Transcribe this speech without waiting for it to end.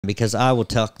because I will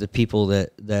tell the people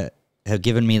that have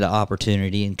given me the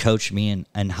opportunity and coached me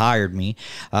and hired me,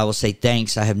 I will say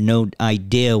thanks. I have no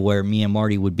idea where me and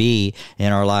Marty would be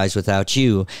in our lives without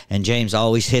you. And James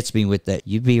always hits me with that.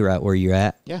 You'd be right where you're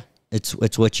at. Yeah. It's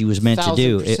what you was meant to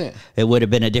do. It would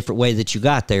have been a different way that you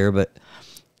got there, but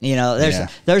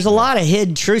there's a lot of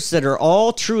hidden truths that are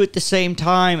all true at the same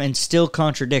time and still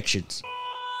contradictions.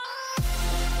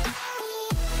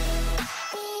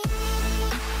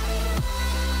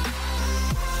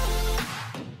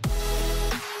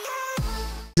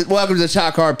 Welcome to the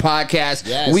Talk Hard Podcast.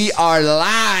 Yes. We are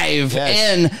live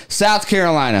in South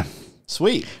Carolina.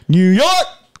 Sweet. New York.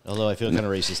 Although I feel kind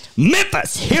of racist.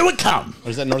 Memphis, here we come. Or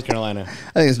is that North Carolina?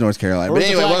 I think it's North Carolina. But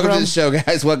anyway, welcome to the show,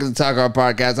 guys. Welcome to the Talk Hard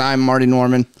Podcast. I'm Marty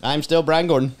Norman. I'm still Brian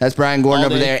Gordon. That's Brian Gordon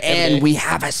over there. And we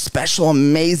have a special,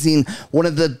 amazing, one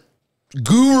of the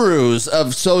gurus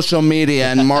of social media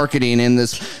and marketing in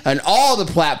this and all the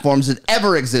platforms that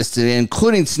ever existed,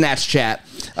 including Snapchat.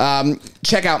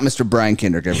 Check out Mr. Brian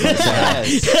Kendrick, everybody.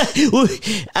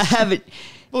 I haven't.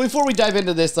 Well, before we dive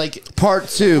into this, like part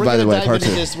two, by the way, part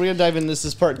two. We're gonna dive into this.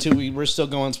 This is part two. We're still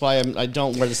going. That's why I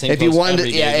don't wear the same. If you wanted,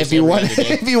 if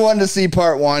you wanted to see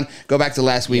part one, go back to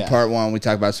last week. Part one, we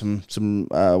talked about some.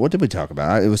 What did we talk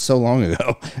about? It was so long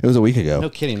ago. It was a week ago. No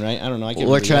kidding, right? I don't know.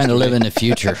 We're trying to live in the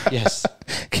future. Yes.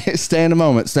 Stay in the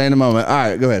moment. Stay in the moment. All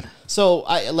right, go ahead. So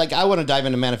I want to dive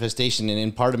into manifestation,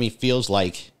 and part of me feels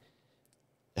like,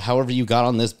 however you got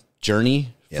on this journey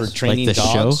for training like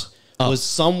dogs. Was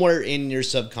somewhere in your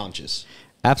subconscious.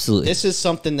 Absolutely. This is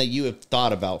something that you have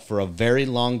thought about for a very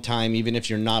long time, even if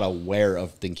you're not aware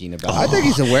of thinking about it. I think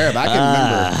he's aware of it. I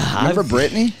can remember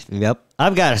Brittany? Yep.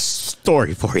 I've got a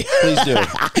story for you. Please do.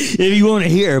 If you want to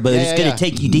hear, but it's going to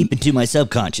take you deep into my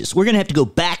subconscious. We're going to have to go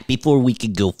back before we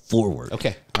can go forward.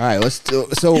 Okay. All right, let's do.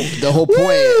 So the whole point,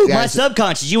 guys, my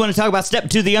subconscious. You want to talk about step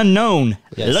to the unknown?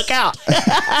 Yes. Look out!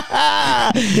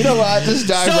 You know what? Just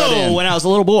dive right in. When I was a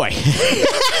little boy,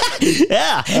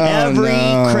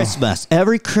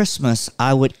 every Christmas,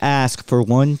 I would ask for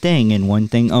one thing and one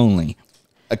thing only: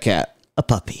 a cat, a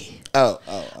puppy.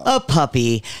 A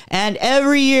puppy. And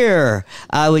every year,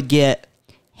 I would get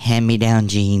hand-me-down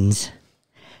jeans,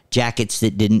 jackets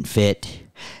that didn't fit.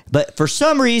 But for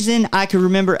some reason, I can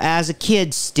remember as a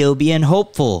kid still being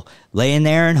hopeful, laying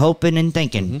there and hoping and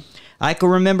thinking. Mm-hmm. I can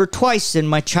remember twice in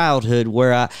my childhood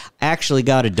where I actually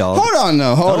got a dog. Hold on,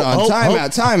 though. Hold on.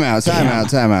 Time out.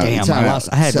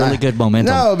 I had really good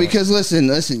momentum. No, because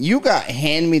listen. You got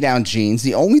hand-me-down jeans.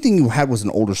 The only thing you had was an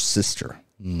older sister.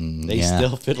 They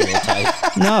still fit a little tight.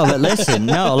 No, but listen.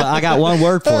 No, I got one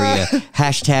word for you.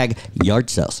 Hashtag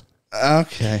yard sales.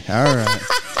 Okay. All right.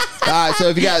 All right, so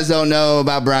if you guys don't know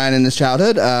about Brian and his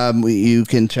childhood, you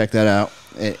can check that out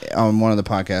on one of the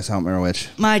podcasts. I don't remember which.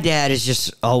 My dad is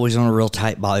just always on a real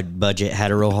tight budget,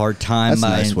 had a real hard time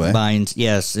buying.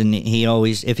 Yes, and he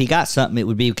always, if he got something, it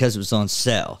would be because it was on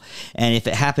sale. And if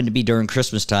it happened to be during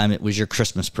Christmas time, it was your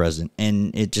Christmas present.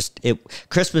 And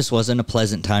Christmas wasn't a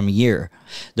pleasant time of year.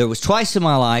 There was twice in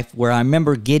my life where I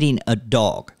remember getting a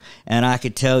dog. And I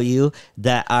could tell you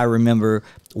that I remember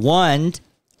one.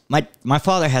 My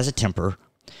father has a temper,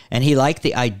 and he liked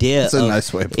the idea. That's a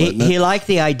nice way of putting it. He liked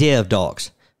the idea of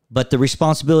dogs, but the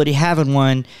responsibility having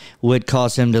one would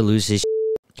cause him to lose his.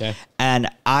 Okay. And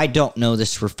I don't know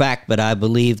this for fact, but I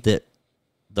believe that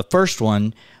the first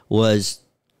one was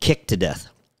kicked to death.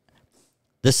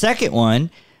 The second one,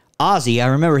 Ozzy, I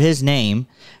remember his name.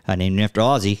 I named him after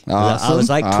Ozzy. Awesome. I was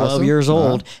like 12 years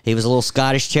old. He was a little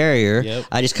Scottish Terrier. Yep.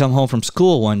 I just come home from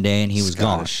school one day, and he was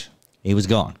gone. He was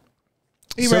gone.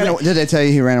 Did they tell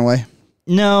you he ran away?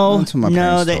 No,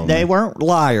 they weren't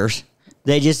liars.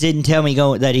 They just didn't tell me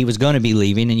that he was going to be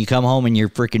leaving, and you come home and your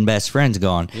freaking best friend's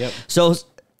gone. Yep. So,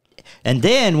 and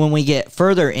then when we get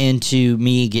further into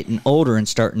me getting older and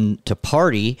starting to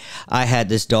party, I had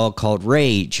this dog called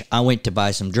Rage. I went to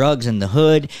buy some drugs in the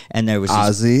hood, and there was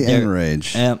Ozzy and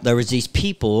Rage. There was these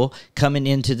people coming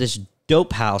into this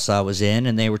dope house I was in,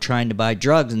 and they were trying to buy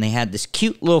drugs, and they had this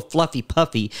cute little fluffy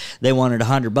puppy they wanted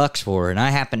 $100 for, and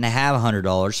I happened to have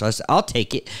 $100, so I said, I'll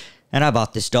take it. And I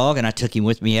bought this dog, and I took him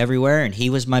with me everywhere, and he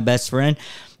was my best friend,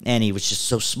 and he was just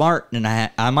so smart, and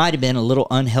I might have been a little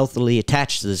unhealthily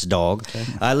attached to this dog. Okay.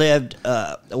 I lived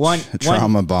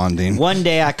trauma bonding. One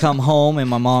day I come home, and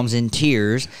my mom's in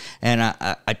tears, and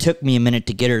I took me a minute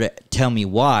to get her to tell me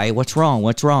why. What's wrong?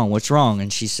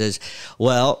 And she says,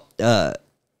 well,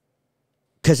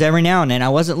 because every now and then I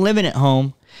wasn't living at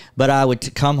home, but I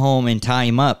would come home and tie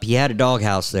him up. He had a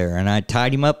doghouse there, and I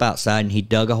tied him up outside, and he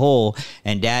dug a hole,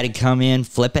 and Dad'd come in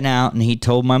flipping out, and he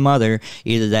told my mother,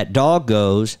 either that dog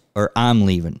goes or I'm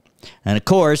leaving. And, of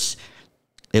course,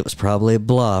 it was probably a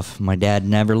bluff. My dad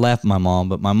never left my mom,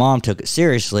 but my mom took it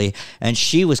seriously, and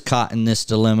she was caught in this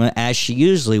dilemma, as she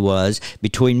usually was,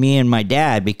 between me and my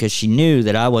dad, because she knew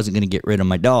that I wasn't going to get rid of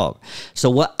my dog. So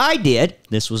what I did,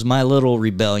 this was my little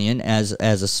rebellion as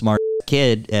a smart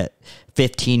kid at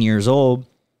 15 years old,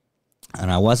 and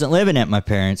I wasn't living at my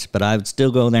parents', but I would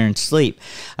still go there and sleep.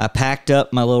 I packed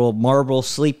up my little marble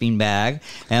sleeping bag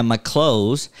and my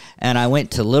clothes, and I went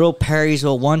to Little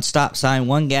Perrysville, one stop sign,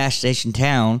 one gas station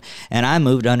town, and I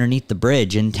moved underneath the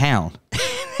bridge in town.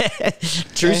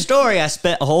 True story. I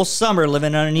spent a whole summer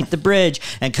living underneath the bridge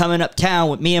and coming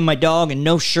uptown with me and my dog and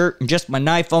no shirt and just my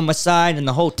knife on my side, and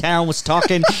the whole town was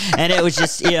talking. And it was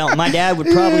just, my dad would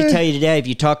probably tell you today, if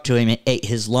you talked to him, and ate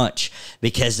his lunch,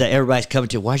 because everybody's coming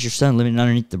to, why's your son living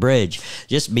underneath the bridge?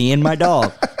 Just me and my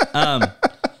dog.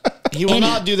 He will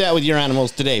not do that with your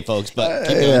animals today, folks, but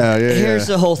keep going. Here's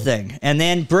the whole thing. And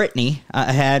then Brittany,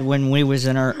 I had when we was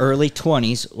in our early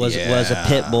 20s, was a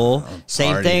pit bull.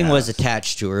 Same thing was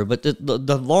attached to her. But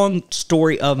the long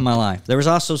story of my life, there was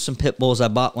also some pit bulls I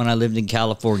bought when I lived in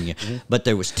California. But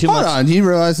there was too much. Hold on. You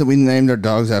realize that we named our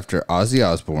dogs after Ozzy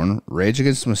Osbourne, Rage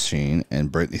Against the Machine, and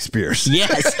Britney Spears?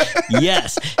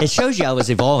 Yes. It shows you I was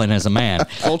evolving as a man.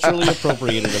 Culturally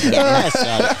appropriated.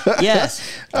 Yes.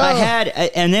 I had,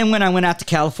 and then when I went out to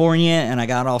California and I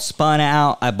got all spun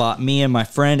out, I bought me and my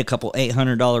friend a couple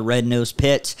 $800 red-nosed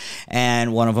pits,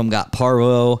 and one of them got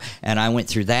parvo, and I went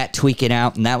through that tweaking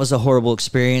out, and that was a horrible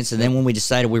experience. And then when we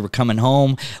decided we were coming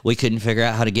home, we couldn't figure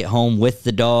out how to get home with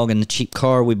the dog and the cheap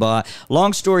car we bought.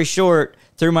 Long story short,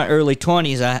 through my early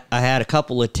 20s, I had a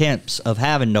couple attempts of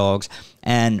having dogs,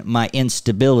 and my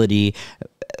instability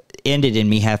ended in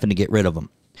me having to get rid of them.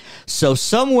 So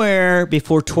somewhere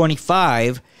before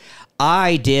 25,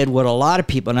 I did what a lot of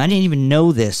people, and I didn't even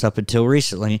know this up until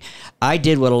recently, I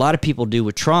did what a lot of people do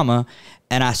with trauma,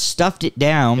 and I stuffed it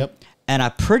down, and I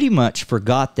pretty much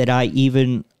forgot that I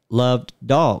even loved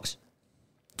dogs.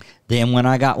 Then when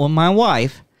I got with my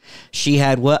wife, she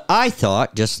had what I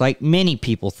thought, just like many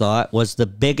people thought, was the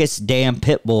biggest damn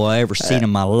pit bull I ever seen in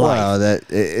my life. Wow,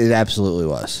 it absolutely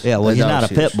was. Yeah, well, he's not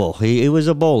a pit bull. He was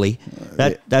a bully.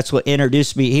 That's what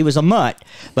introduced me. He was a mutt,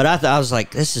 but I was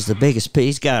like, this is the biggest pit.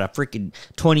 He's got a freaking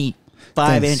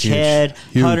 25-inch head,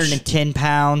 huge. 110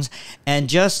 pounds, and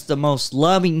just the most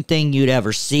loving thing you'd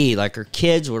ever see. Like, her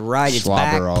kids would ride its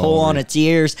back, pull on its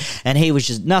ears, and he was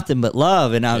just nothing but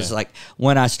love. And I was like,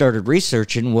 when I started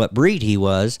researching what breed he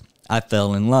was, I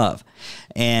fell in love.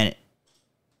 And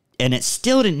it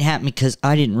still didn't happen because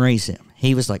I didn't raise him.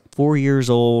 He was like 4 years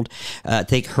old. I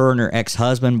think her and her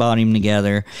ex-husband bought him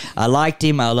together. I liked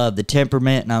him. I loved the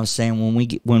temperament. And I was saying,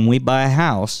 when we buy a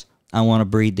house, I want to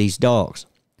breed these dogs.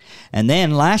 And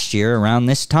then last year, around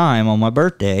this time, on my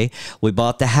birthday, we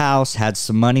bought the house, had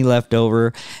some money left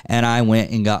over, and I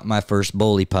went and got my first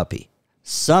bully puppy.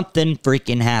 Something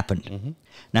freaking happened.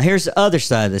 Now, here's the other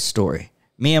side of this story.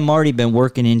 Me and Marty been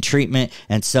working in treatment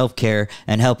and self-care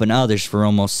and helping others for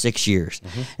almost 6 years.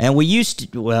 And we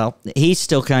used to, well, he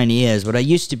still kind of is, but I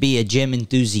used to be a gym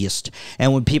enthusiast.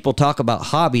 And when people talk about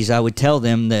hobbies, I would tell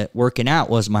them that working out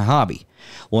was my hobby.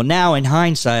 Well, now in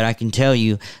hindsight, I can tell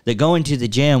you that going to the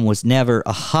gym was never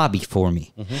a hobby for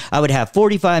me. I would have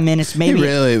 45 minutes, maybe. You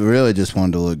really just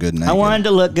wanted to look good naked. I wanted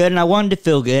to look good, and I wanted to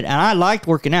feel good, and I liked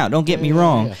working out. Don't get me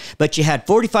wrong. But you had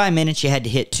 45 minutes. You had to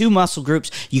hit 2 muscle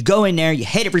groups. You go in there. You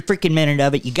hit every freaking minute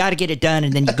of it. You got to get it done,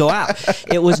 and then you go out.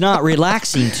 It was not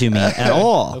relaxing to me at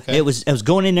all. I was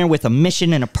going in there with a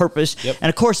mission and a purpose. And,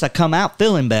 of course, I come out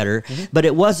feeling better, but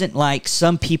it wasn't like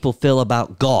some people feel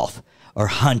about golf or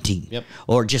hunting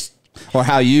or just... Or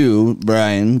how you,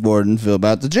 Brian Gordon, feel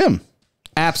about the gym.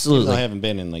 Absolutely. I haven't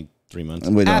been in like 3 months.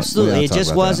 Absolutely. It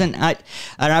just wasn't...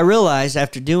 I realized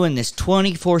after doing this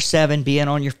 24/7, being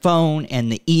on your phone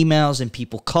and the emails and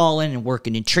people calling and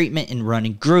working in treatment and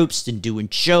running groups and doing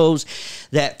shows,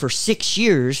 that for 6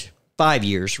 years, 5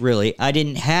 years really, I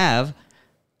didn't have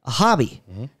a hobby.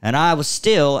 And I was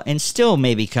still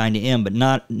maybe kind of am,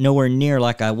 but nowhere near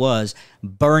like I was,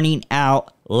 burning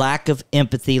out, lack of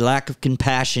empathy, lack of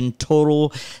compassion,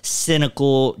 total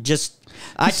cynical, just...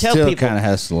 I tell people, kind of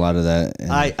has a lot of that.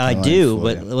 I do,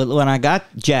 but when I got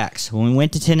Jax, when we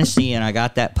went to Tennessee and I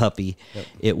got that puppy,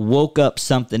 it woke up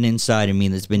something inside of me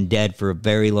that's been dead for a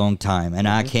very long time, and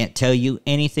I can't tell you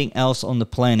anything else on the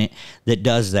planet that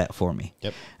does that for me.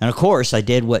 And of course, I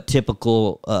did what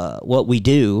we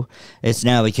do. It's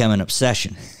now become an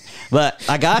obsession. But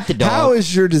I got the dog. How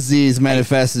has your disease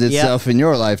manifested itself in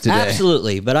your life today?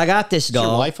 Absolutely. But I got this dog. Is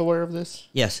your wife aware of this?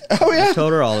 Yes. Oh, yeah. I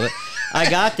told her all of it. I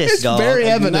got this dog. Very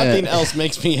evident. Nothing else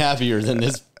makes me happier than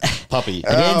this puppy.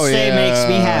 I didn't say makes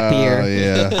me happier.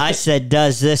 Yeah. I said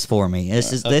does this for me.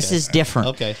 This is different.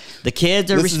 Okay. The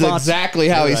kids are responsible. This is exactly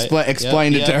how he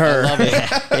explained it to her. I love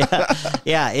it.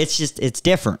 Yeah, it's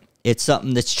different. It's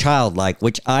something that's childlike,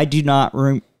 which I do not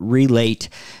relate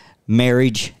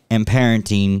marriage and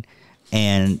parenting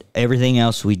and everything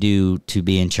else we do to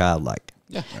being childlike.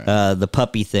 Yeah. The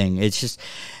puppy thing. It's just,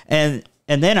 and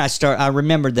then I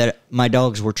remembered that my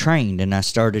dogs were trained, and I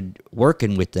started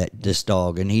working with this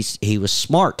dog, and he was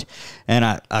smart, and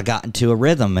I got into a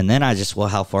rhythm, and then I just, well,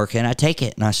 how far can I take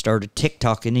it? And I started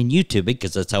TikToking and YouTubing,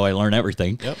 because that's how I learn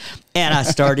everything. Yep. And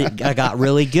I got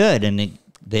really good, and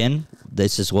then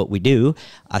this is what we do.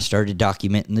 I started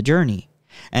documenting the journey,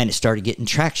 and it started getting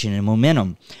traction and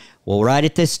momentum. Well, right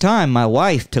at this time, my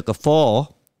wife took a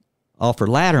fall off her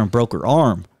ladder and broke her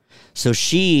arm. So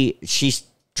she's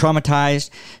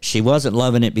traumatized. She wasn't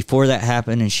loving it before that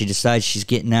happened, and she decides she's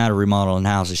getting out of remodeling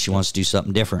houses. She wants to do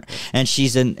something different. And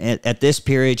she's at this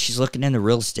period, she's looking into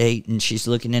real estate, and she's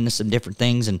looking into some different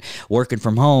things and working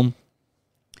from home.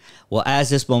 Well, as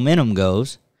this momentum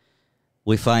goes,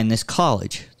 we find this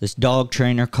college, this dog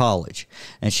trainer college,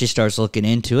 and she starts looking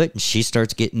into it, and she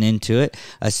starts getting into it.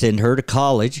 I send her to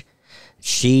college.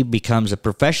 She becomes a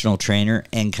professional trainer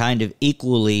and kind of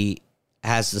equally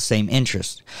has the same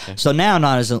interest. Okay. So now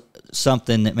not as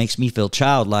something that makes me feel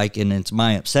childlike and it's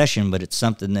my obsession, but it's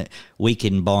something that we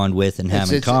can bond with and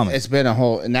have in common. It's been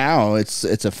now it's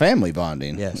a family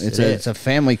bonding. Yes, it's a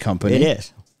family company. It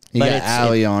is. You got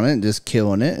Allie on it, just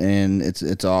killing it, and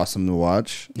it's awesome to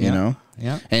watch. You know.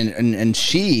 Yeah. And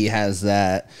she has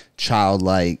that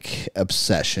childlike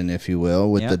obsession, if you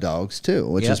will, with the dogs too,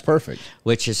 which is perfect.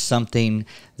 Which is something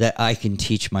that I can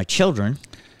teach my children,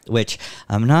 which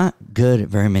I'm not good at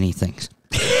very many things.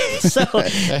 So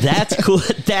that's cool.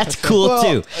 That's cool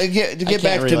too. To get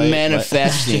back to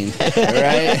manifesting,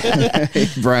 right?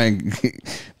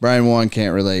 Brian 1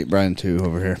 can't relate. Brian 2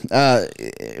 over here.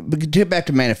 But to get back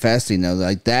to manifesting though,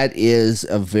 like that is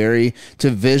to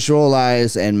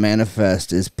visualize and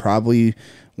manifest is probably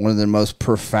one of the most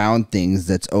profound things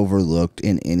that's overlooked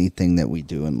in anything that we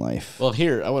do in life. Well,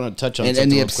 here I want to touch on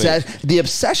and the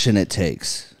obsession it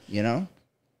takes, you know.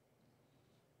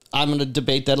 I'm going to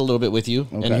debate that a little bit with you,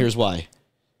 and here's why.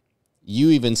 You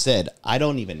even said, I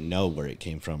don't even know where it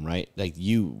came from, right? Like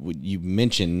you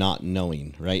mentioned not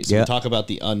knowing, right? So we talk about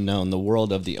the unknown, the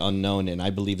world of the unknown, and I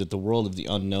believe that the world of the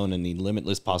unknown and the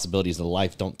limitless possibilities of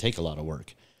life don't take a lot of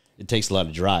work. It takes a lot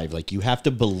of drive. Like you have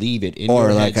to believe it in your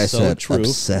head. Or like I said, true.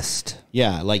 Obsessed.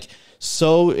 Yeah, like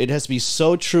it has to be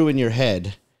so true in your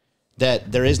head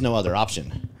that there is no other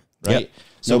option, right? Yep.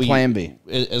 So no plan B.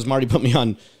 As Marty put me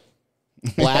on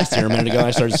blast here a minute ago,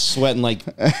 I started sweating like,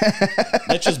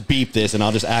 let's just beep this and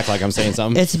I'll just act like I'm saying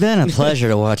something. It's been a pleasure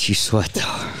to watch you sweat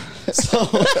though. So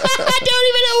I don't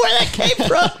even know where that came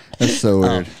from. That's so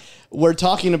weird. We're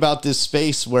talking about this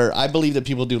space where I believe that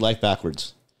people do life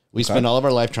backwards. We spend all of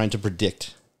our life trying to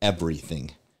predict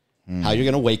everything. How you're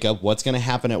going to wake up, what's going to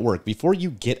happen at work. Before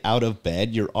you get out of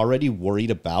bed, you're already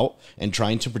worried about and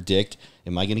trying to predict,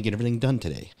 am I going to get everything done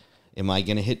today? Am I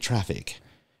going to hit traffic?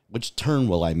 Which turn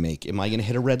will I make? Am I going to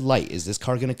hit a red light? Is this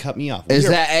car going to cut me off? Is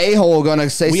that a-hole going to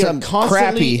say something crappy? We are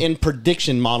constantly in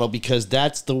prediction model because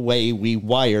that's the way we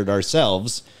wired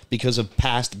ourselves because of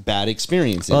past bad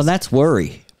experiences. Well, that's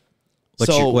worry.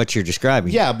 What you're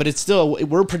describing. Yeah, but it's still,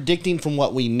 we're predicting from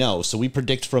what we know. So we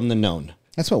predict from the known.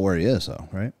 That's what worry is, though,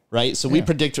 right? Right? So we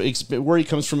predict, worry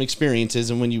comes from experiences,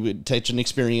 and when you attach an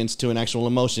experience to an actual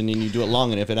emotion and you do it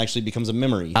long enough, it actually becomes a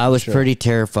memory. I was pretty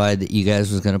terrified that you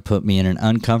guys was going to put me in an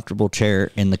uncomfortable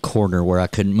chair in the corner where I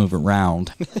couldn't move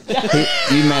around.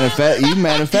 You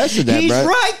manifested that, He's bro.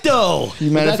 right, though.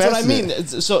 You manifested That's what I mean.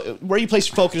 So where you place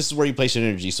your focus is where you place your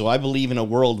energy. So I believe in a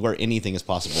world where anything is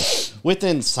possible.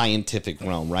 Within scientific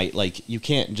realm, right? Like, you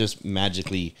can't just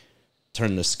magically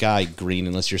turn the sky green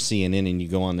unless you're CNN and you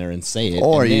go on there and say it.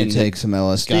 Or you take some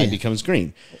LSD. The sky becomes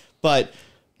green.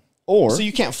 So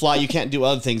you can't fly, you can't do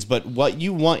other things, but what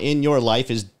you want in your life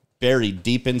is buried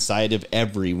deep inside of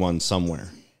everyone somewhere.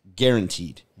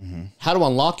 Guaranteed. Mm-hmm. How to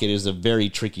unlock it is a very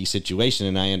tricky situation,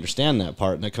 and I understand that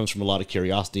part, and that comes from a lot of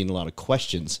curiosity and a lot of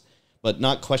questions. But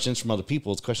not questions from other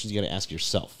people, it's questions you got to ask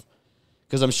yourself.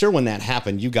 Because I'm sure when that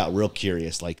happened, you got real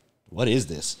curious, like, what is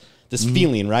this? This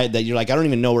feeling, right? That you're like, I don't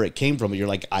even know where it came from, but you're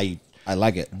like, I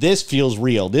like it. This feels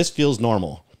real. This feels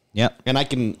normal. Yep. And I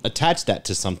can attach that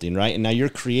to something, right? And now you're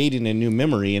creating a new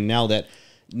memory, and now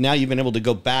you've been able to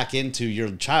go back into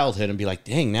your childhood and be like,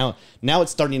 dang, now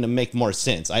it's starting to make more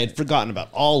sense. I had forgotten about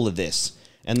all of this.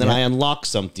 And then I unlocked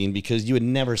something because you would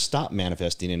never stop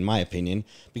manifesting, in my opinion,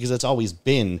 because it's always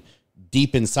been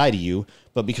deep inside of you,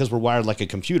 but because we're wired like a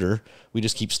computer, we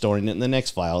just keep storing it in the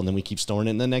next file, and then we keep storing it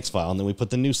in the next file, and then we put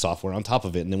the new software on top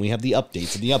of it, and then we have the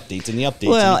updates and the updates and the updates.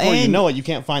 Well, and before you know it, you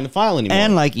can't find the file anymore.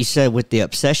 And like you said, with the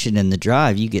obsession and the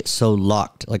drive, you get so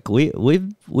locked. Like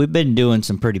we've been doing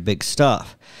some pretty big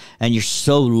stuff, and you're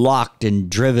so locked and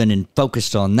driven and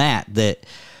focused on that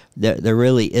there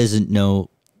really isn't no.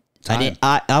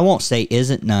 I won't say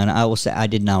isn't none. I will say I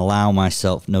did not allow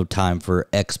myself no time for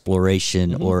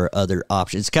exploration or other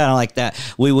options. It's kind of like that.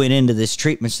 We went into this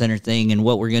treatment center thing and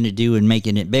what we're going to do and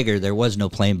making it bigger. There was no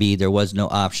plan B. There was no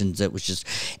options. It was just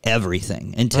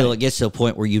everything until it gets to a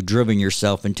point where you've driven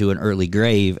yourself into an early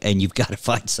grave and you've got to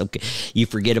find you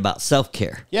forget about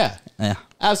self-care. Yeah,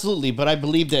 absolutely. But I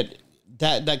believe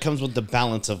that comes with the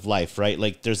balance of life, right?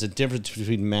 Like there's a difference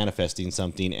between manifesting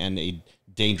something and a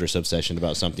dangerous obsession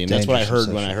about something. And that's what I heard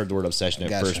when I heard the word obsession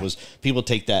at first, was people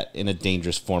take that in a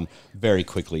dangerous form very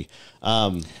quickly.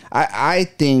 I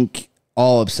think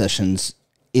all obsessions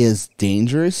is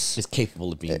dangerous. It's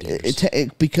capable of being dangerous.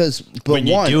 When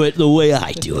you do it the way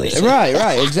I do it.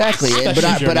 Right, exactly.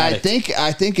 but I think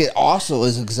it also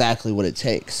is exactly what it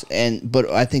takes. But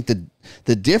I think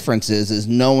the difference is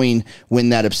knowing when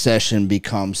that obsession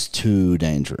becomes too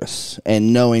dangerous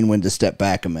and knowing when to step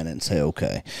back a minute and say,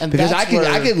 okay. And because I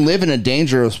can live in a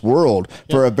dangerous world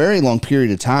for a very long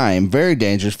period of time, very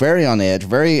dangerous, very on edge,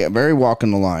 very, very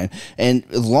walking the line. And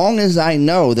as long as I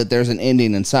know that there's an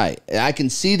ending in sight, I can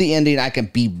see the ending. I can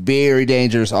be very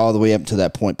dangerous all the way up to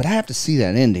that point, but I have to see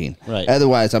that ending. Right.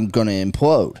 Otherwise I'm going to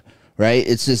implode. Right.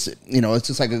 It's just, it's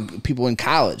just like people in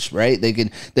college, right?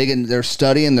 They're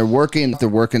studying, they're working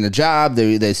a job,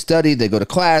 they study, they go to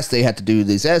class, they have to do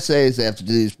these essays, they have to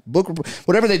do these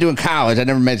whatever they do in college. I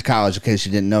never made it to college in case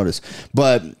you didn't notice,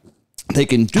 but they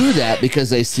can do that because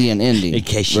they see an ending. In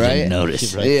case you didn't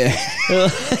notice. Right? Yeah.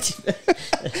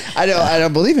 I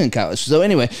don't believe in college. So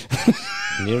anyway.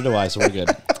 Neither do I, so we're good.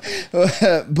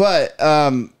 But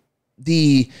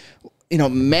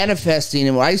manifesting,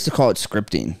 and I used to call it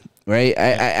scripting. Right,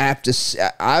 I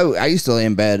used to lay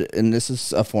in bed, and this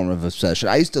is a form of obsession.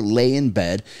 I used to lay in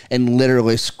bed and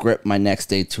literally script my next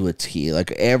day to a T,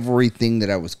 like everything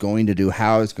that I was going to do,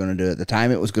 how I was going to do it, the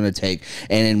time it was going to take,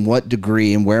 and in what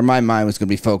degree, and where my mind was going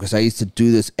to be focused. I used to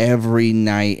do this every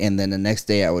night, and then the next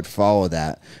day I would follow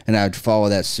that, and I would follow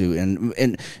that suit,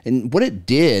 and what it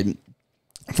did,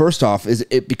 first off, is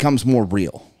it becomes more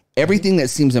real. Everything that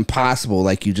seems impossible,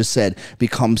 like you just said,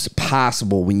 becomes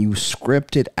possible when you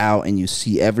script it out and you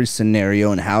see every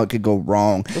scenario and how it could go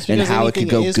wrong and how it could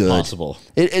go good. Possible.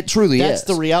 It truly is. That's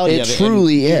the reality of it. It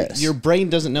truly is. Your brain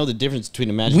doesn't know the difference between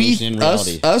imagination and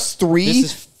reality. Us three. This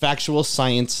is factual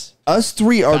science. Us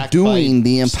three are doing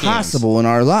the impossible in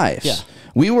our lives. Yeah.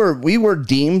 We were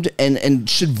deemed and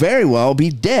should very well be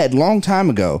dead long time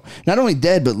ago. Not only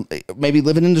dead, but maybe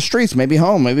living in the streets, maybe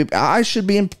home. Maybe I should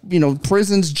be in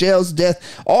prisons, jails,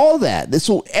 death, all that.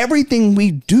 So everything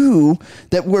we do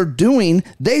that we're doing,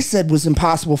 they said was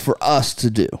impossible for us to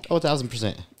do. Oh,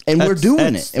 1,000%. And we're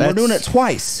doing it. And we're doing it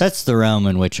twice. That's the realm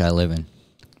in which I live in.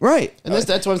 Right. And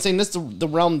that's what I'm saying. That's the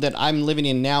realm that I'm living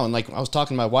in now. And like I was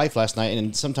talking to my wife last night,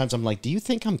 and sometimes I'm like, do you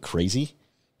think I'm crazy?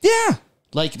 Yeah.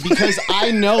 Like, because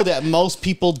I know that most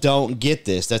people don't get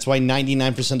this. That's why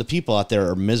 99% of people out there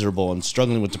are miserable and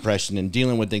struggling with depression and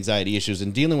dealing with anxiety issues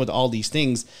and dealing with all these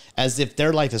things as if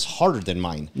their life is harder than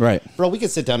mine. Right. Bro, we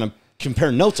could sit down and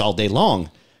compare notes all day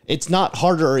long. It's not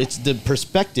harder. It's the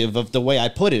perspective of the way I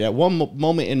put it. At one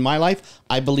moment in my life,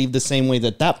 I believed the same way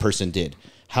that person did.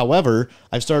 However,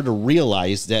 I've started to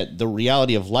realize that the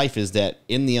reality of life is that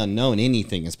in the unknown,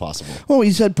 anything is possible. Well,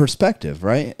 you said perspective,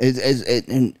 right?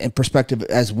 And perspective,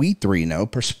 as we three know,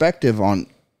 perspective on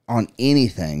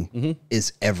anything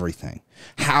is everything.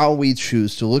 How we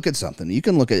choose to look at something. You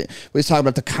can look at it. We was talking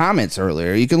about the comments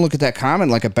earlier. You can look at that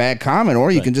comment like a bad comment,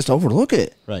 or you can just overlook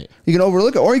it. Right. You can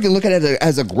overlook it, or you can look at it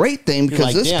as a great thing because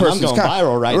like, this person's I'm going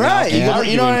viral right now. Right.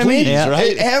 You know what I mean? Yeah.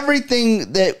 Right.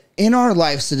 Everything that in our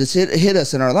lives that has hit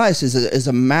us in our lives is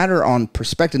a matter on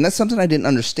perspective. And that's something I didn't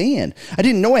understand. I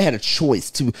didn't know I had a choice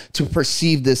to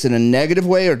perceive this in a negative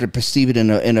way or to perceive it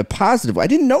in a positive way. I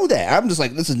didn't know that. I'm just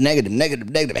like, this is negative,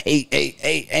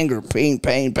 hate, anger,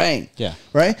 pain. Yeah.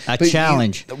 Right.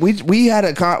 Challenge. We had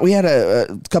a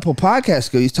couple podcasts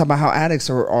ago. You talk about how addicts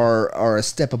are a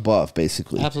step above,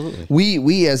 basically. Absolutely.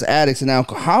 We as addicts and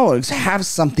alcoholics have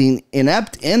something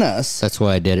inept in us. That's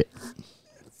why I did it.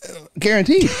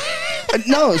 Guaranteed.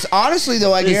 No, it's honestly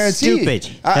though. I guarantee. Stupid.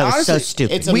 That was so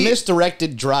stupid. It's a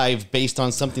misdirected drive based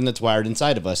on something that's wired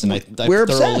inside of us, and I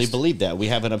thoroughly believe that we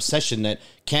have an obsession that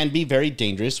can be very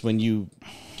dangerous. When you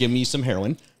give me some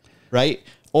heroin, right?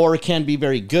 or it can be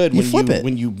very good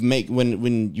when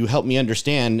when you help me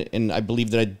understand. And I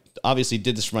believe that I obviously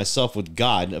did this for myself with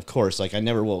God, of course. Like, I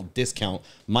never will discount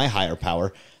my higher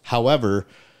power. However,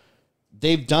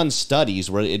 they've done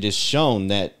studies where it is shown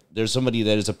that there's somebody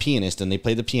that is a pianist and they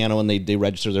play the piano and they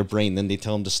register their brain. Then they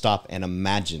tell them to stop and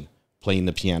imagine playing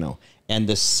the piano. And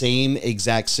the same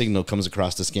exact signal comes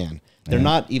across the scan. They're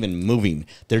not even moving.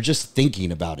 They're just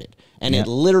thinking about it. And it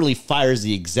literally fires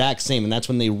the exact same. And that's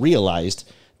when they realized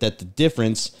that the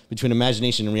difference between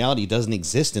imagination and reality doesn't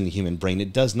exist in the human brain.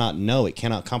 It does not know. It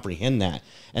cannot comprehend that.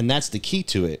 And that's the key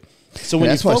to it. So when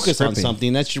you focus on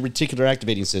something, that's your reticular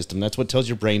activating system. That's what tells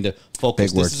your brain to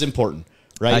focus. This is important,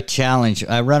 right?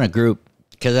 I run a group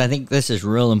because I think this is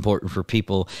real important for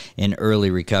people in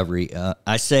early recovery.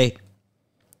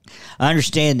 I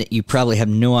understand that you probably have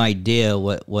no idea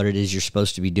what it is you're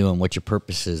supposed to be doing, what your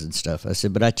purpose is and stuff. I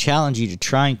said, but I challenge you to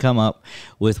try and come up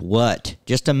with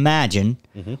just imagine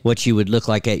what you would look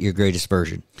like at your greatest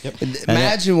version. Yep.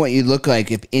 Imagine what you'd look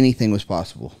like if anything was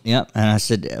possible. Yep. And I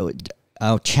said,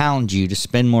 I'll challenge you to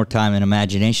spend more time in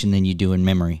imagination than you do in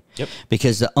memory. Yep.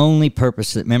 Because the only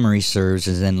purpose that memory serves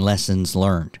is in lessons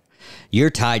learned. You're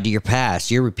tied to your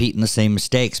past. You're repeating the same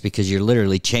mistakes because you're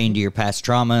literally chained to your past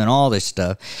trauma and all this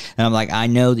stuff. And I'm like, I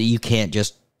know that you can't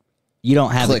just, you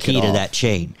don't have a key to that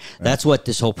chain. Right. That's what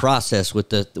this whole process with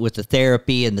the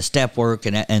therapy and the step work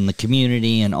and the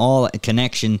community and all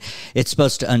connection, it's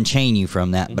supposed to unchain you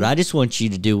from that. But I just want you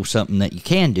to do something that you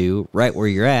can do right where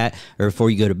you're at or before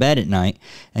you go to bed at night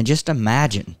and just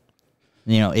imagine.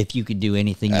 If you could do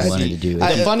anything you wanted to do.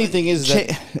 The funny thing is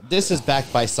that this is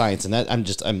backed by science, and that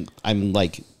I'm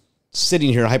like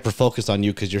sitting here hyper focused on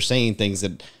you because you're saying things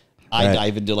that I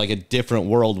dive into like a different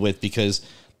world with, because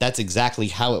that's exactly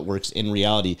how it works in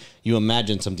reality. You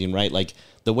imagine something, right? Like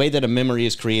the way that a memory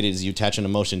is created is you attach an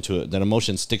emotion to it. That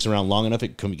emotion sticks around long enough,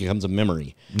 it becomes a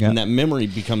memory, and that memory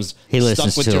becomes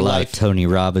stuck with your life. Tony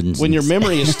Robbins. When your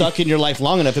memory is stuck in your life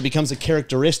long enough, it becomes a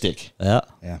characteristic. Yeah.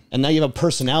 And now you have a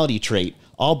personality trait,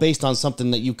 all based on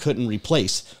something that you couldn't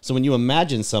replace. So when you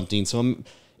imagine something,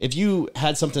 if you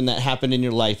had something that happened in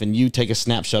your life and you take a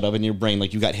snapshot of it in your brain,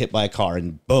 like you got hit by a car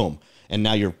and boom, and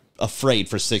now you're afraid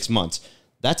for 6 months,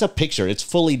 that's a picture. It's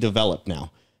fully developed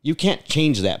now. You can't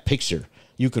change that picture.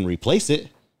 You can replace it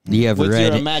with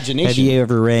your imagination. Have you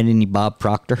ever read any Bob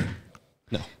Proctor?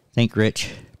 No. Think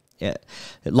Rich. Yeah.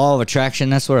 Law of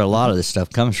attraction, that's where a lot of this stuff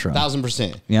comes from.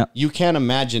 1000%. Yeah. You can't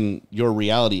imagine your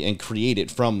reality and create it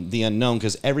from the unknown,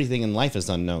 because everything in life is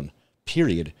unknown,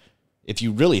 period. If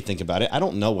you really think about it, I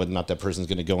don't know whether or not that person's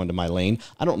going to go into my lane.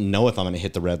 I don't know if I'm going to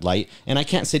hit the red light. And I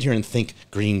can't sit here and think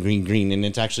green, green, green, and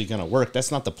it's actually going to work.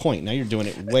 That's not the point. Now you're doing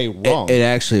it way wrong. It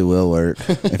actually will work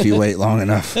if you wait long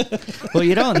enough. Well,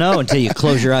 you don't know until you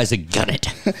close your eyes and gun it.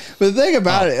 But the thing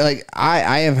about it, like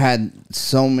I have had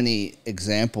so many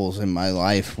examples in my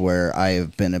life where I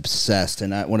have been obsessed.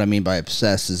 And what I mean by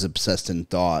obsessed is obsessed in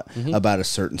thought about a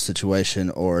certain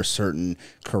situation or a certain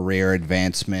career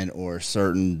advancement or a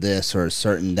certain this or a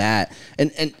certain that.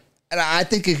 And I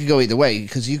think it could go either way,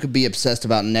 because you could be obsessed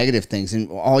about negative things, and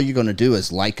all you're going to do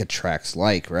is like attracts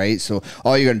like, right? So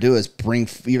all you're going to do is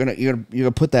you're going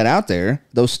to put that out there.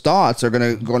 Those thoughts are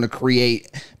going to create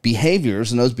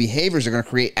behaviors, and those behaviors are going to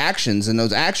create actions, and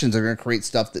those actions are going to create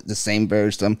stuff that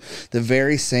the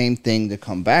very same thing to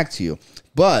come back to you.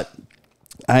 But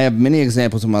I have many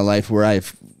examples in my life where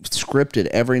I've scripted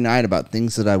every night about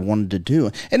things that I wanted to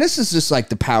do. And this is just like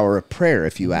the power of prayer,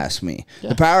 if you ask me. Yeah.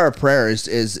 The power of prayer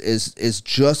is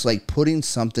just like putting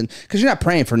something, because you're not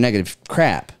praying for negative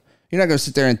crap. You're not going to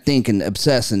sit there and think and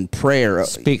obsess and prayer.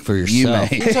 Speak for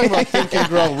yourself. You're talking about Think and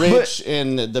Grow Rich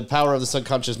and the power of the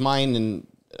subconscious mind, and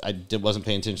I wasn't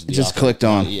paying attention to the just clicked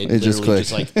on. It just clicked.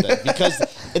 Just like that, because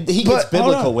he gets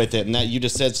biblical with it, and that you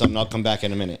just said something. I'll come back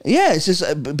in a minute. Yeah, it's just,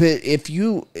 but if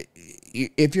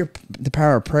the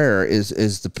power of prayer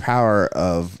is the power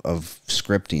of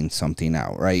scripting something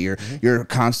out, right? You're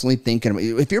constantly thinking about,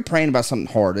 if you're praying about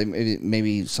something hard,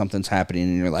 maybe something's happening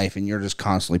in your life and you're just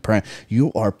constantly praying,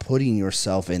 you are putting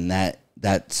yourself in that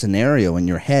scenario in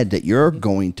your head that you're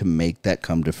going to make that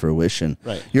come to fruition.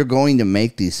 Right. You're going to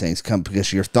make these things come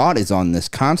because your thought is on this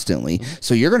constantly.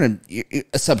 So you're going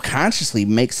to subconsciously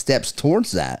make steps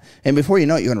towards that. And before you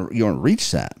know it, you're going to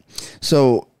reach that.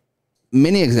 So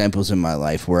many examples in my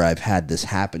life where I've had this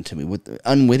happen to me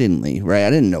unwittingly, right? I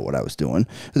didn't know what I was doing.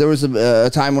 There was a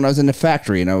time when I was in a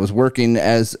factory and I was working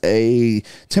as a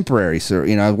temporary,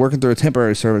 I was working through a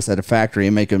temporary service at a factory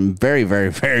and making very,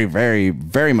 very, very, very,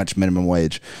 very much minimum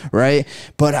wage, right?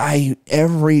 But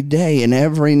every day and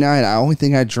every night, the only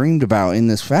thing I dreamed about in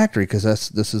this factory, because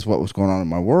this is what was going on in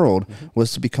my world,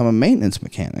 was to become a maintenance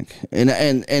mechanic.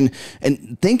 And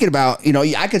thinking about,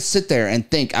 I could sit there and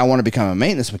think I want to become a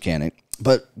maintenance mechanic.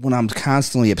 But when I'm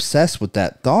constantly obsessed with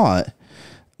that thought,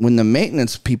 when the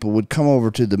maintenance people would come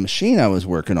over to the machine I was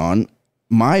working on,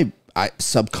 I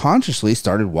subconsciously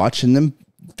started watching them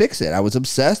fix it. I was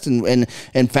obsessed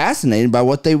and fascinated by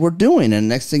what they were doing. And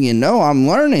next thing you know, I'm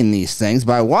learning these things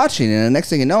by watching. And the next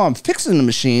thing you know, I'm fixing the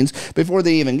machines before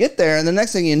they even get there. And the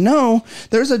next thing you know,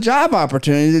 there's a job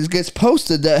opportunity that gets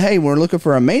posted that, hey, we're looking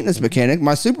for a maintenance mechanic.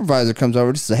 My supervisor comes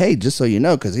over to say, hey, just so you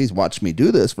know, because he's watched me do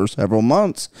this for several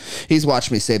months. He's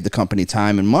watched me save the company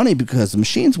time and money because the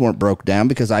machines weren't broke down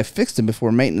because I fixed them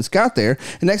before maintenance got there.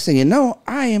 And next thing you know,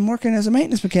 I am working as a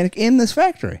maintenance mechanic in this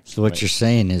factory. So what you're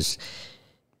saying is,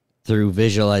 through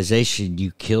visualization,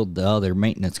 you killed the other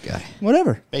maintenance guy.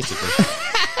 Whatever. Basically.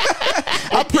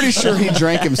 I'm pretty sure he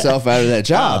drank himself out of that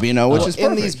job, which is perfect.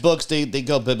 In these books, they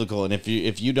go biblical. And if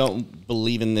you don't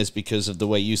believe in this because of the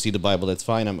way you see the Bible, that's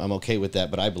fine. I'm okay with that.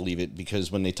 But I believe it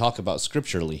because when they talk about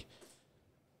scripturally,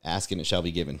 ask and it shall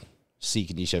be given.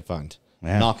 Seek and ye shall find.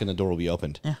 Yeah. Knock and the door will be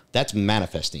opened. Yeah. That's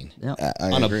manifesting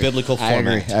on agree. A biblical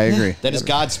format. I agree. That is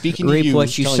God speaking to you,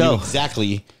 telling you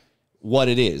exactly what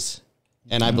it is.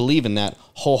 And I believe in that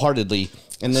wholeheartedly.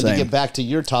 And then to get back to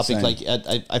your topic, like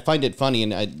I find it funny,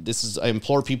 and I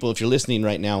implore people, if you're listening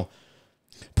right now,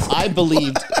 I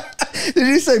believed. Did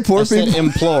you say poor people? I said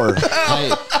implore.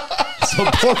 So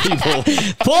poor people.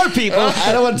 Poor people.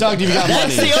 I don't want to talk to you about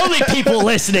money. That's the only people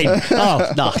listening.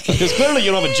 Oh, no. Because clearly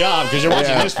you don't have a job because you're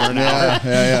watching this for an hour.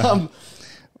 Yeah.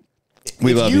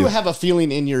 We love you. If you have a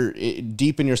feeling in your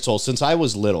deep in your soul, since I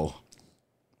was little,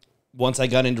 once I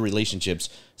got into relationships,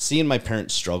 seeing my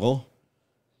parents struggle,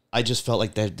 I just felt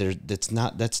like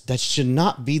that should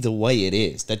not be the way it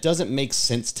is. That doesn't make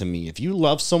sense to me. If you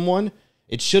love someone,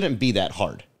 it shouldn't be that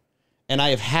hard. And I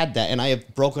have had that, and I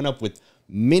have broken up with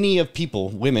many of people,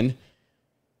 women,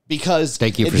 because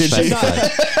thank you for specifying.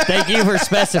 Thank you for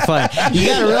specifying. You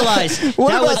got to realize that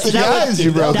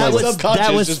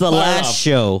was the last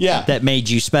show that made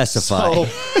you specify. So,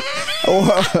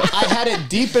 I had it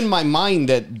deep in my mind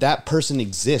that person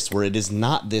exists where it is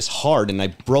not this hard, and I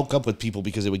broke up with people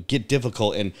because it would get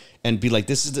difficult and be like,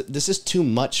 this is too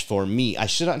much for me. I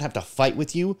shouldn't have to fight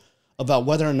with you about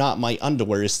whether or not my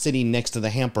underwear is sitting next to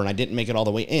the hamper and I didn't make it all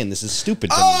the way in. This is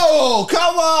stupid to me. Oh,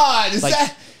 come on.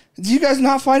 Do you guys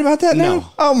not fight about that now? No.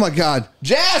 Oh my God.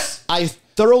 Jess! I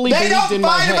thoroughly believed in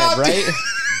my head, right?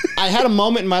 I had a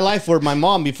moment in my life where my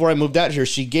mom, before I moved out here,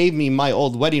 she gave me my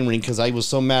old wedding ring because I was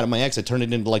so mad at my ex. I turned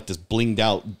it into like this blinged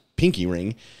out pinky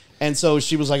ring. And so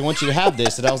she was like, I want you to have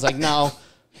this. And I was like, no.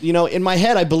 In my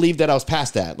head, I believed that I was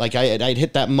past that. Like I'd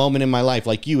hit that moment in my life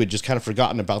like you had just kind of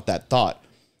forgotten about that thought.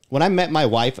 When I met my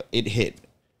wife, it hit.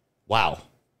 Wow.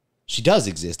 She does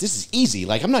exist. This is easy.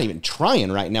 Like I'm not even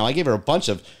trying right now. I gave her a bunch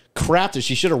of crap that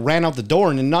she should have ran out the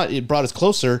door and it brought us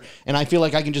closer. And I feel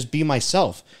like I can just be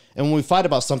myself. And when we fight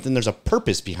about something, there's a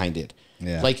purpose behind it.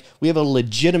 Yeah. Like we have a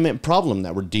legitimate problem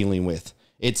that we're dealing with.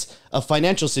 It's a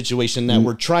financial situation that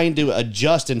we're trying to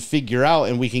adjust and figure out,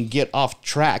 and we can get off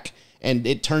track. And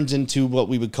it turns into what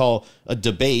we would call a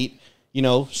debate.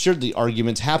 Sure, the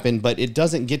arguments happen, but it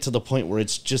doesn't get to the point where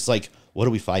it's just like, what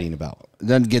are we fighting about?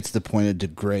 Then gets to the point of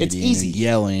degrading, it's easy. And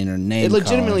yelling or name. It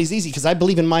legitimately is easy because I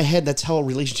believe in my head that's how a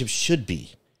relationship should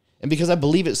be. And because I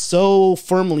believe it so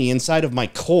firmly inside of my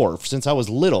core since I was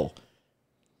little,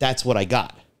 that's what I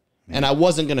got. Yeah. And I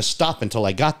wasn't going to stop until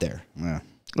I got there. Yeah.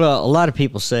 Well, a lot of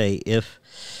people say if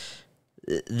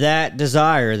that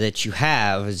desire that you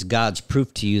have is God's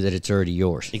proof to you that it's already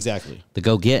yours. Exactly. The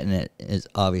go getting it is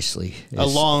obviously a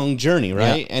long journey,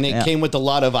 right? Yeah, and it came with a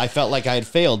lot of, I felt like I had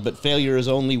failed, but failure is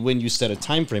only when you set a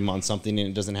time frame on something and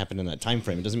it doesn't happen in that time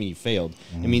frame. It doesn't mean you failed.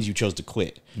 It means you chose to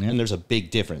quit. Yep. And there's a big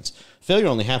difference. Failure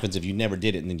only happens if you never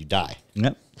did it and then you die.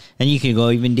 Yep. And you can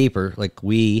go even deeper, like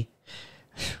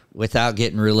without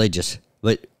getting religious,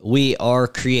 but we are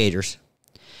creators.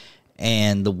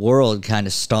 And the world kind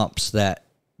of stomps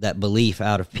that belief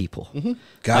out of people. Mm-hmm.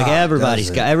 Like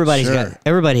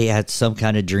everybody had some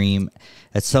kind of dream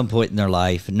at some point in their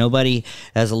life. Nobody,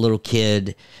 as a little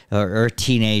kid or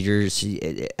teenagers,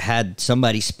 had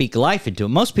somebody speak life into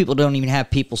them. Most people don't even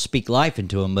have people speak life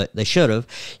into them, but they should have.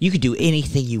 You could do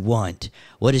anything you want.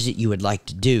 What is it you would like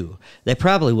to do? They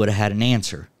probably would have had an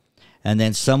answer. And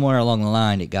then somewhere along the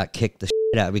line, it got kicked the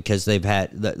shit out because they've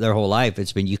had their whole life.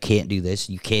 It's been, you can't do this,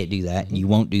 you can't do that, and you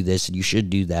won't do this, and you should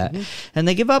do that. And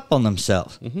they give up on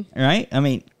themselves, right? I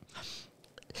mean,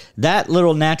 that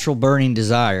little natural burning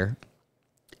desire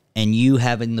and you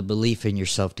having the belief in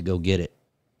yourself to go get it.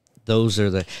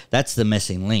 That's the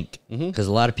missing link. Because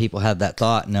a lot of people have that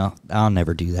thought, no, I'll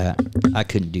never do that. I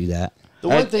couldn't do that.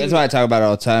 That's why I talk about it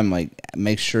all the time. Like,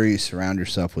 make sure you surround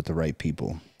yourself with the right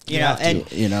people.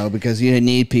 Because you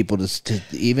need people to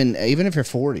even if you're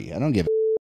 40. I don't give a.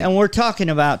 And we're talking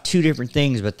about two different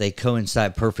things, but they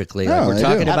coincide perfectly. Like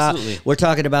we're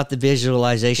talking about the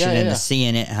visualization and the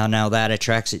seeing it, how now that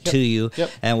attracts it to you.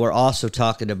 And we're also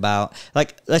talking about,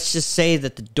 like, let's just say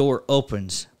that the door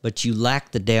opens, but you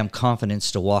lack the damn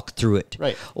confidence to walk through it.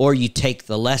 Right. Or you take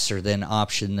the lesser than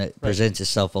option that presents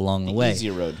itself along the way.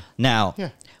 Easier road. Now,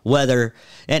 whether,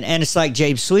 and it's like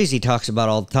James Sweezy talks about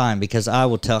all the time, because I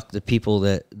will talk to people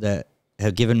that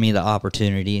have given me the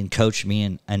opportunity and coached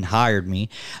me and hired me.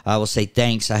 I will say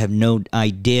thanks. I have no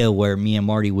idea where me and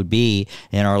Marty would be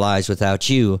in our lives without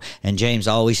you. And James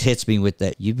always hits me with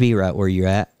that. You'd be right where you're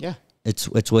at. Yeah.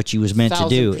 It's what you was meant to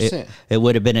do. It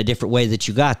would have been a different way that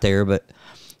you got there, but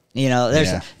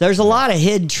there's a lot of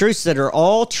hidden truths that are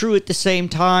all true at the same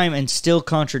time and still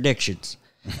contradictions.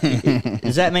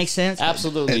 Does that make sense?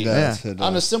 Absolutely. It does.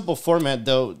 On a simple format,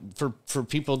 though, for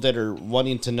people that are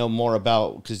wanting to know more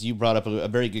about, because you brought up a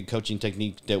very good coaching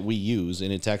technique that we use,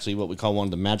 and it's actually what we call one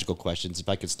of the magical questions. If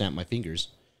I could snap my fingers,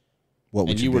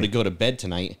 and you were to go to bed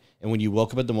tonight, and when you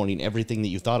woke up in the morning, everything that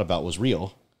you thought about was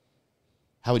real,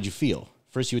 how would you feel?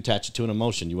 First, you attach it to an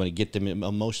emotion. You want to get them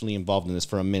emotionally involved in this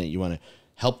for a minute. You want to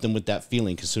help them with that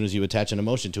feeling, because as soon as you attach an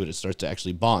emotion to it, it starts to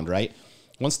actually bond, right?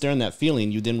 Once they're in that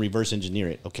feeling, you then reverse engineer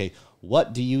it. Okay,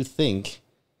 what do you think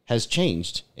has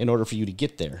changed in order for you to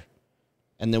get there?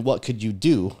 And then what could you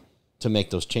do to make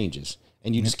those changes?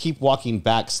 And you just keep walking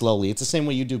back slowly. It's the same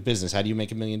way you do business. How do you make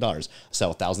 $1 million? Sell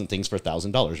 1,000 things for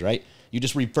 $1,000, right? You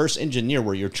just reverse engineer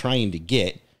where you're trying to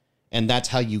get, and that's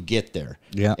how you get there.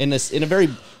 Yeah. In a very...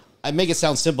 I make it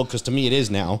sound simple because to me it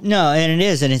is now. No, and it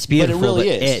is, and it's beautiful. But it really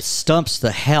is. It stumps the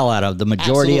hell out of the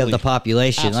majority of the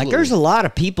population. Absolutely. Like, there's a lot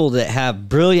of people that have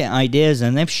brilliant ideas,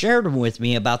 and they've shared them with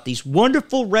me about these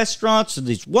wonderful restaurants or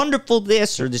this wonderful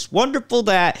this or this wonderful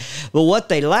that. But what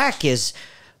they lack is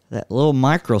that little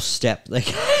micro step.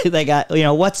 They got,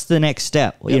 what's the next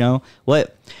step? Yep.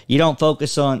 What you don't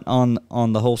focus on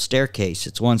the whole staircase.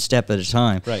 It's one step at a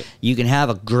time. Right. You can have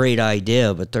a great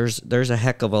idea, but there's a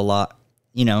heck of a lot.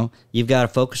 You've got to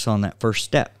focus on that first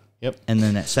step. Yep. And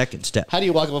then that second step. How do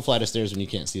you walk up a flight of stairs when you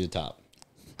can't see the top?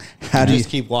 How do you just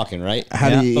keep walking, right? How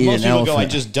do you But eat most an people go, I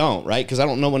elephant? just don't, right? Because I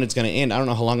don't know when it's going to end. I don't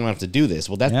know how long I'm going to have to do this.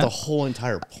 Well, that's the whole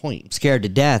entire point. I'm scared to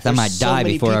death. I might die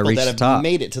before I reach the that top. have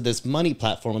made it to this money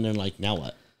platform, and they're like, now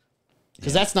what?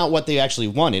 Because that's not what they actually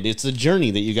wanted. It's a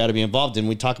journey that you got to be involved in.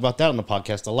 We talk about that on the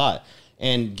podcast a lot.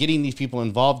 And getting these people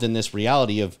involved in this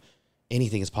reality of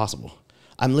anything is possible.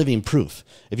 I'm living proof.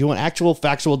 If you want actual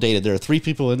factual data, there are 3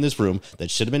 people in this room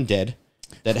that should have been dead,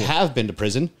 that have been to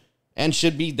prison, and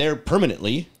should be there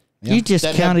permanently. You just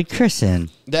counted Chris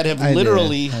in. That have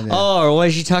literally... Oh, or what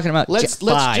is you talking about? Let's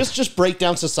just break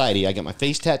down society. I got my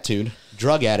face tattooed,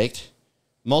 drug addict,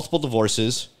 multiple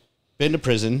divorces, been to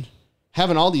prison,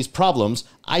 having all these problems.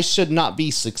 I should not be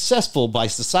successful by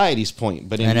society's point.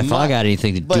 But if I got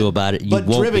anything to do about it, you won't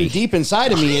be. But driven deep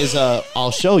inside of me is,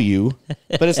 I'll show you.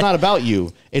 But it's not about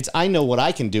you. It's I know what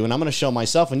I can do, and I'm going to show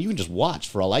myself, and you can just watch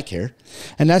for all I care.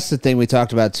 And that's the thing we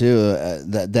talked about too.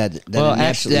 That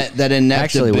ineptability.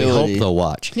 Actually, we hope they'll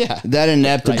watch. Yeah, that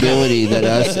ineptability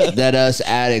that us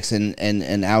addicts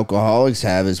and alcoholics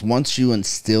have is once you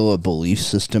instill a belief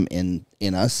system in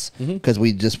us, because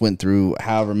we just went through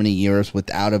however many years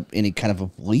without any kind of a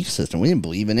belief system. We didn't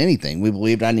believe in anything. We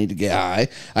believed I need to get high.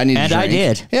 I need to drink. I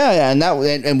did. Yeah,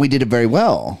 and we did it very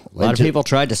well. A lot of people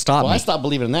tried to stop me. I stopped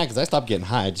believing in that because I stopped getting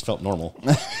high. I just felt normal.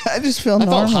 I just felt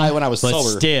normal. I felt high when I was but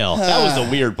sober. Still, that was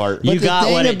the weird part. You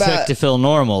got what it took to feel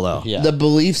normal, though. Yeah. The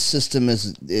belief system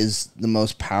is the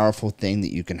most powerful thing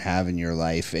that you can have in your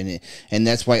life, and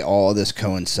that's why all this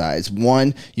coincides.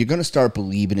 One, you're going to start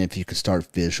believing it if you can start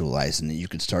visualizing it. You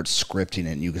can start scripting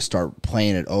it, and you can start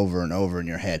playing it over and over in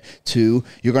your head. Two,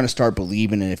 you're going to start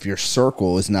believing it if your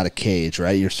circle is not a cage,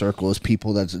 right? Your circle is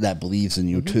people that believes in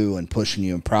you too, and pushing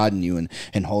you and prodding you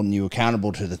and holding you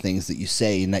accountable to the things that you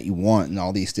say and that you want and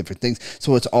all these different things.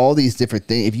 So it's all these different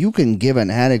things. If you can give an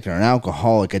addict or an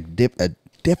alcoholic a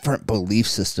different belief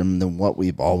system than what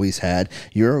we've always had,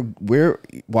 we're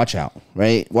watch out,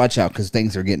 right? Watch out, because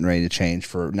things are getting ready to change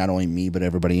for not only me but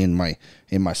everybody in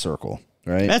my circle.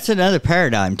 Right. That's another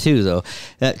paradigm too, though,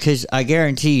 because I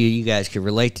guarantee you guys can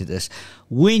relate to this.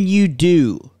 When you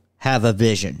do have a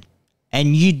vision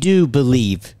and you do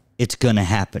believe it's going to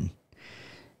happen,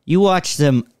 you watch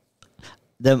them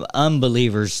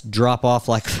unbelievers drop off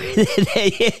like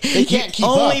they can't keep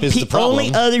up is the problem.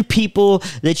 Only other people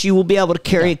that you will be able to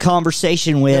carry a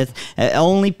conversation with,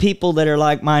 only people that are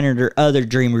like-minded or other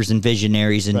dreamers and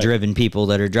visionaries and driven people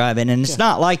that are driving. And it's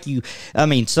not like you, I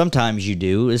mean, sometimes you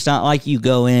do. It's not like you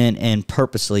go in and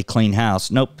purposely clean house.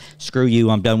 Nope, screw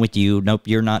you, I'm done with you. Nope,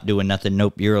 you're not doing nothing.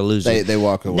 Nope, you're a loser. They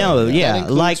walk away. No,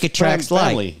 like attracts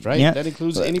family, like. right? Yeah. That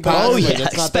includes anybody. Oh, yeah,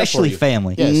 especially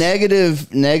family. Yes.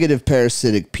 Negative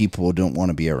parasitic people don't want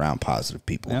to be around positive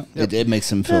people. Yep. It makes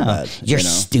them feel bad. You're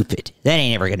stupid. That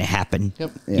ain't ever going to happen.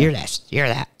 Yep. Yeah. You're this. You're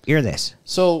that. You're this.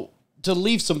 So to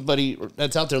leave somebody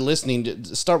that's out there listening,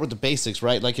 to start with the basics,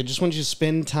 right? Like, I just want you to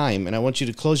spend time, and I want you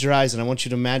to close your eyes, and I want you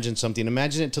to imagine something.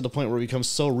 Imagine it to the point where it becomes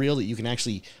so real that you can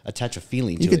actually attach a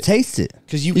feeling to it. You can taste it.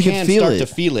 Because you can start to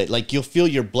feel it. Like, you'll feel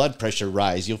your blood pressure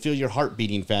rise. You'll feel your heart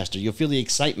beating faster. You'll feel the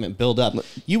excitement build up.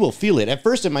 You will feel it. At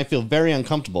first, it might feel very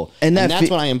uncomfortable. And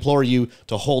that's when I implore you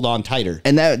to hold on tighter.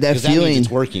 And that feeling, means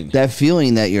it's working. That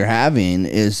feeling that you're having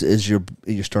is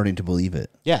you're starting to believe it.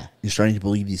 Yeah. You're starting to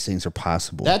believe these things are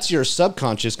possible. That's your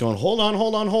subconscious going, hold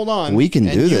on. We can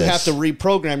do this. You have to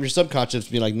reprogram your subconscious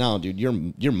to be like, no, dude,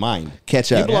 you're mine.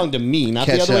 Catch up. You belong to me, not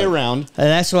the other way around. And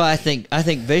that's why I think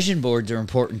vision boards are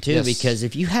important too, because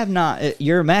if you have not,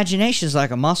 your imagination is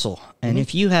like a muscle. And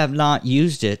if you have not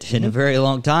used it in a very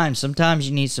long time, sometimes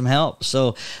you need some help.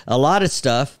 So a lot of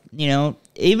stuff,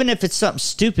 even if it's something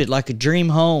stupid like a dream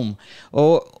home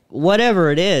or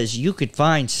whatever it is, you could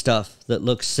find stuff that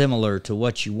looks similar to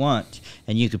what you want,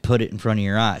 and you could put it in front of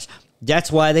your eyes. That's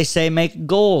why they say make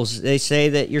goals. They say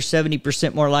that you're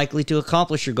 70% more likely to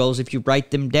accomplish your goals if you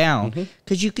write them down,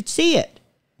 because you could see it.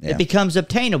 Yeah. It becomes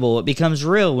obtainable. It becomes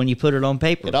real when you put it on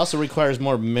paper. It also requires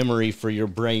more memory for your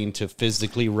brain to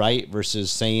physically write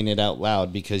versus saying it out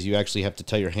loud, because you actually have to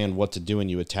tell your hand what to do,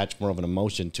 and you attach more of an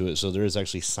emotion to it. So there is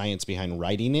actually science behind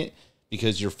writing it,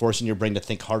 because you're forcing your brain to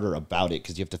think harder about it,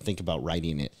 because you have to think about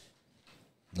writing it.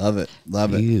 Love it.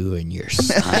 You and your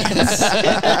science.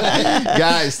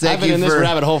 Guys, thank you. I've been in this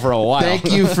rabbit hole for a while. Thank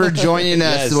you for joining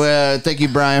us. Thank you,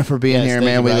 Brian, for being here,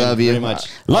 man. We love you very much.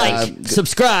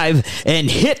 Subscribe, and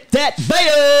hit that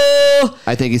bell.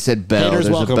 I think he said bell. Haters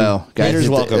There's welcome. a bell. Guys, Haters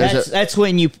welcome. That's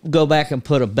when you go back and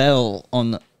put a bell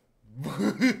on the...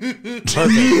 Perfect.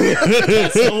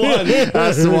 That's the one.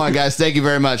 That's the one, guys. Thank you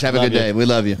very much. Have a good day. We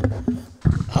love you.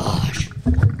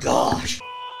 Gosh.